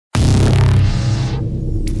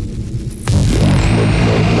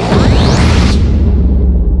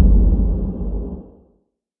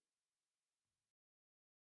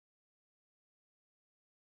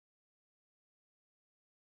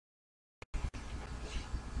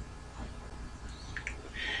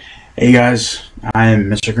Hey guys, I am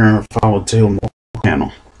Mr. Graham Follow to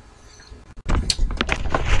channel.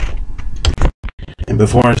 And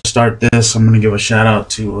before I start this, I'm going to give a shout out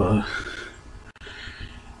to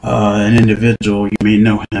an individual. You may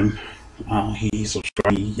know him. He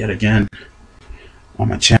subscribed yet again on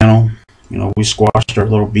my channel. You know, we squashed our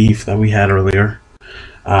little beef that we had earlier.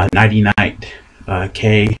 Nighty Night,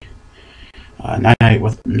 K. Night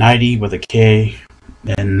with 90 with a K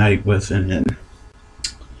and Night with an N.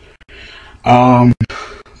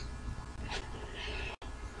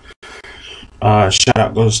 Shout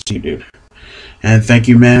out goes to you, dude. And thank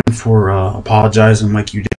you, man, for apologizing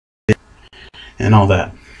like you did and all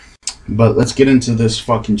that. But let's get into this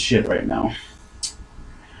fucking shit right now.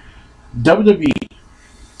 WWE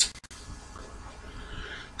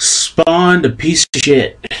spawned a piece of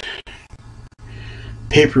shit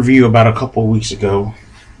pay-per-view about a couple weeks ago,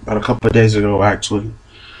 about a couple of days ago actually,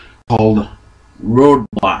 called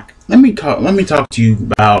Roadblock. Let me talk to you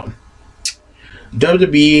about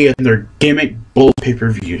WWE and their gimmick bull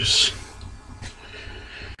pay-per-views.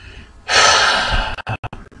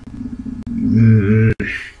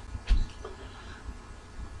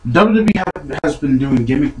 WWE has been doing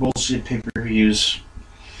gimmick bullshit pay-per-views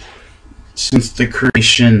since the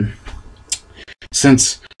creation,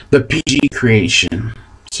 since the PG creation,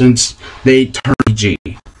 since they turned PG.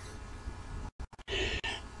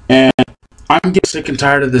 And I'm getting sick and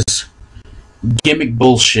tired of this gimmick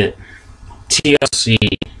bullshit. TLC,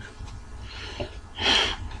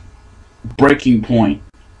 Breaking Point.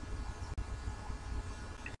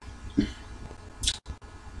 Let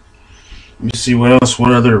me see what else.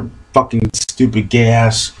 What other fucking stupid gay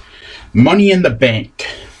ass. Money in the Bank.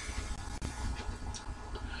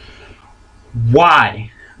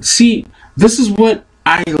 Why? See, this is what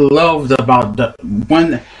I loved about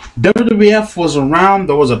when WWF was around.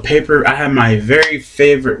 There was a paper. I had my very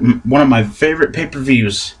favorite, one of my favorite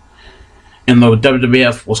pay-per-views in the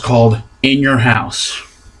WWF was called In Your House.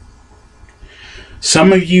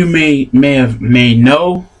 Some of you may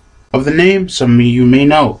know of the name. Some of you may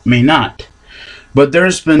not. But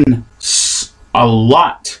there's been a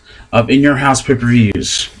lot of In Your House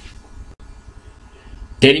pay-per-views,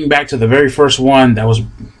 dating back to the very first one that was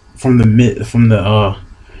from the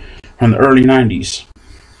early 90s,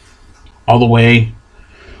 all the way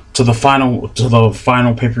to the final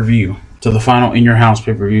pay-per-view, to the final In Your House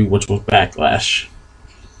pay-per-view, which was Backlash.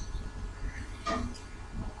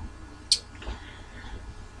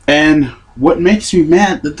 And what makes me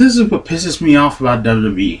mad, that this is what pisses me off about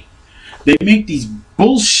WWE. They make these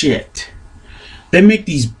bullshit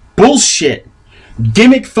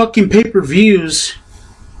gimmick fucking pay-per-views,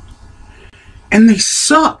 and they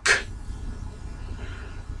suck.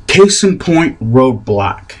 Case in point,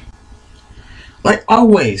 Roadblock. Like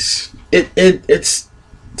always, it's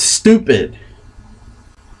stupid.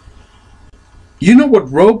 You know what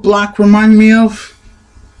Roadblock reminded me of?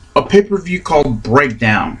 A pay-per-view called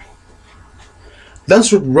Breakdown.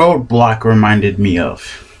 That's what Roadblock reminded me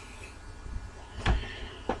of.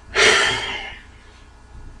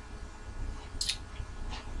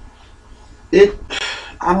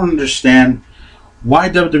 I don't understand why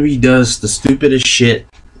WWE does the stupidest shit.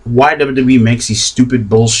 Why WWE makes these stupid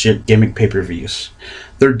bullshit gimmick pay-per-views.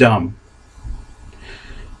 They're dumb.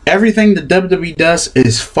 Everything that WWE does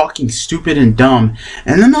is fucking stupid and dumb.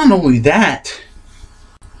 And then not only that,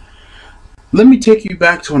 let me take you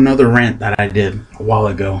back to another rant that I did a while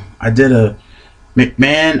ago. I did a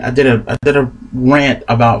rant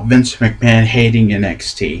about Vince McMahon hating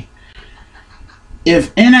NXT.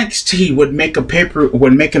 If NXT would make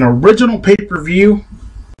an original pay-per-view,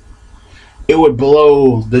 it would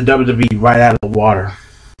blow the WWE right out of the water.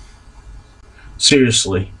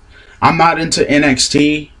 Seriously. I'm not into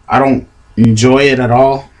NXT. I don't enjoy it at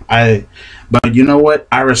all. But you know what?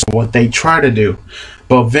 I respect what they try to do.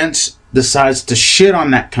 But Vince decides to shit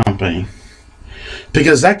on that company,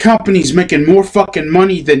 because that company's making more fucking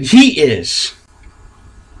money than he is.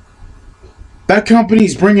 That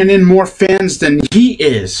company's bringing in more fans than he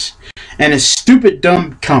is. And a stupid,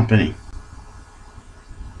 dumb company.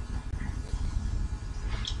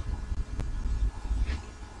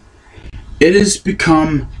 It has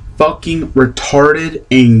become fucking retarded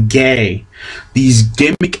and gay. These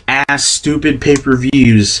gimmick ass stupid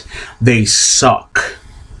pay-per-views, they suck.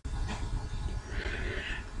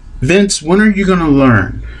 Vince, when are you gonna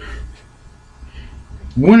learn?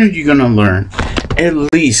 When are you gonna learn?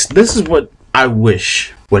 At least, this is what I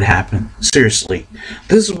wish would happen. Seriously.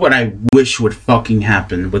 This is what I wish would fucking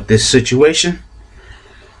happen with this situation.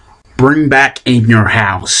 Bring back In Your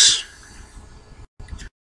House.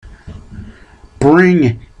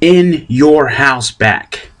 Bring In Your House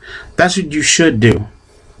back. That's what you should do.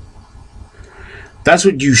 That's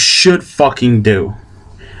what you should fucking do.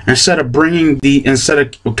 Instead of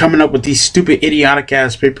coming up with these stupid idiotic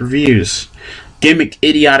ass pay-per-views. Gimmick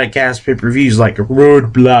idiotic ass pay-per-views like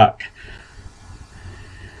Roadblock.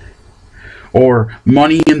 Or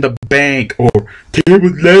Money in the Bank. Or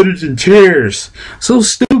Tables, Ladders, and Chairs. So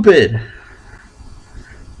stupid.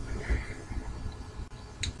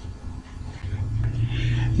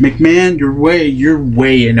 McMahon, you're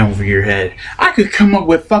way in over your head. I could come up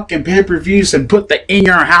with fucking pay-per-views and put the In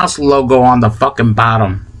Your House logo on the fucking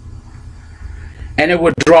bottom. And it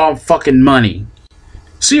would draw fucking money.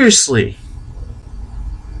 Seriously.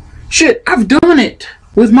 Shit, I've done it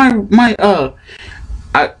with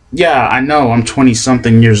yeah, I know I'm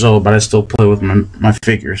 20-something years old, but I still play with my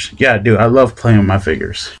figures. Yeah, dude, I love playing with my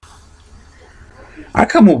figures. I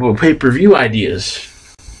come up with pay-per-view ideas.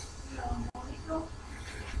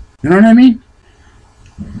 You know what I mean?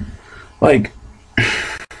 Like,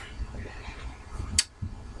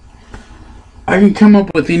 I can come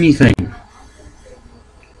up with anything.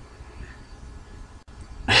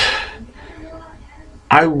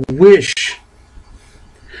 I wish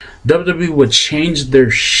WWE would change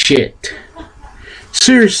their shit.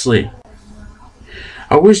 Seriously.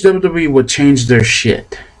 I wish WWE would change their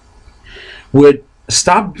shit. Would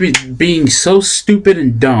stop being so stupid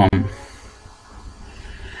and dumb.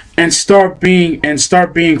 And start being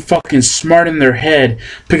fucking smart in their head,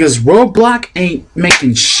 because Roadblock ain't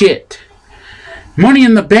making shit. Money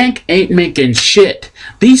in the Bank ain't making shit.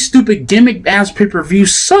 These stupid gimmick ass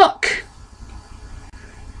pay-per-views suck.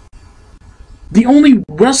 The only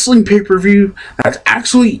wrestling pay-per-view that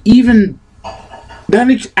actually even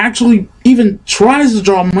tries to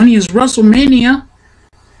draw money is WrestleMania.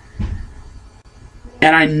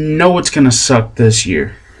 And I know it's gonna suck this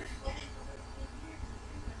year.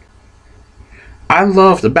 I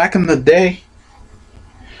loved back in the day.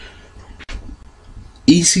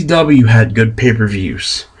 ECW had good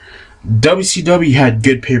pay-per-views. WCW had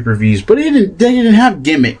good pay-per-views, but they didn't have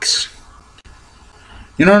gimmicks.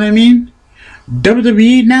 You know what I mean?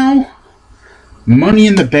 WWE now, Money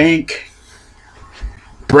in the Bank,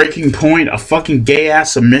 Breaking Point, a fucking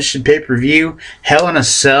gay-ass submission pay-per-view, Hell in a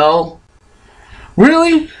Cell.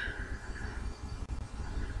 Really?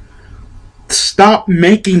 Stop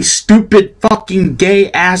making stupid fucking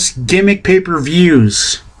gay-ass gimmick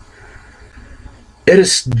pay-per-views. It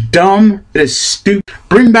is dumb. It is stupid.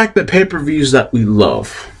 Bring back the pay-per-views that we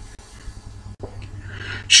love.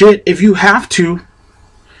 Shit, if you have to,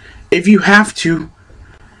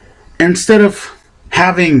 instead of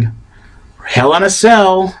having Hell in a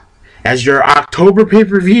Cell as your October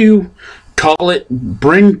pay-per-view,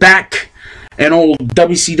 bring back an old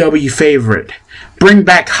WCW favorite. Bring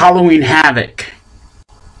back Halloween Havoc.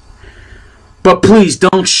 But please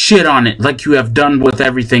don't shit on it like you have done with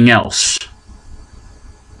everything else.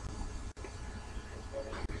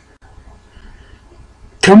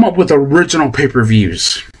 Come up with original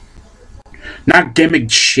pay-per-views. Not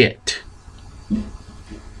gimmick shit.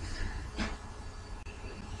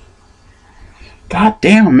 God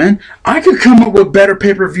damn, man. I could come up with better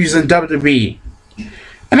pay-per-views than WWE.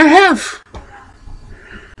 And I have.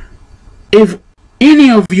 If any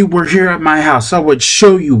of you were here at my house, I would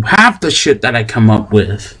show you half the shit that I come up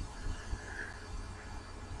with.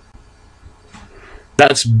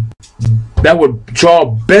 That would draw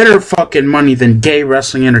better fucking money than gay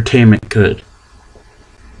wrestling entertainment could.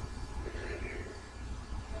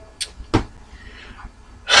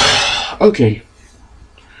 Okay.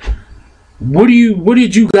 What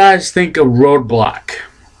did you guys think of Roadblock?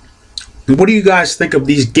 What do you guys think of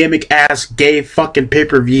these gimmick ass gay fucking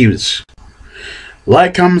pay-per-views?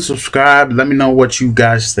 Like, comment, subscribe. Let me know what you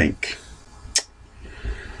guys think.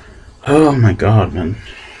 Oh my god, man.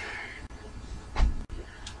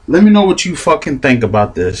 Let me know what you fucking think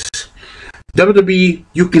about this. WWE,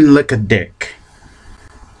 you can lick a dick.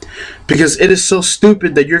 Because it is so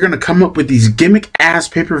stupid that you're going to come up with these gimmick ass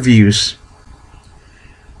pay-per-views.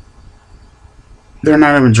 They're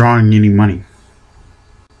not even drawing any money.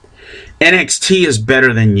 NXT is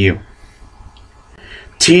better than you.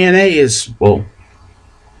 TNA is, well,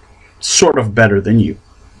 sort of better than you.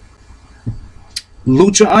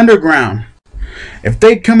 Lucha Underground. If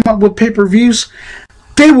they come up with pay-per-views,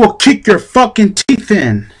 they will kick your fucking teeth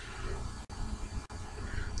in.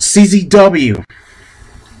 CZW.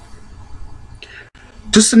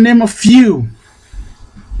 Just to name a few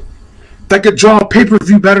that could draw a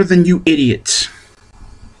pay-per-view better than you idiots.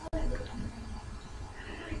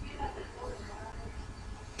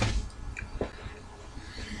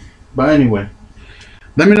 But anyway,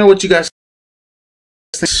 let me know what you guys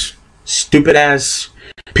think. stupid ass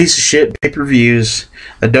piece of shit pay-per-views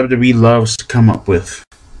that WWE loves to come up with.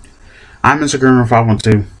 I'm Instagram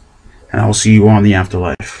 512, and I will see you on the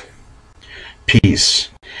afterlife. Peace.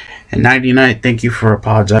 And 99, thank you for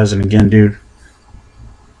apologizing again, dude.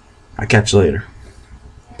 I'll catch you later.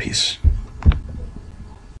 Peace.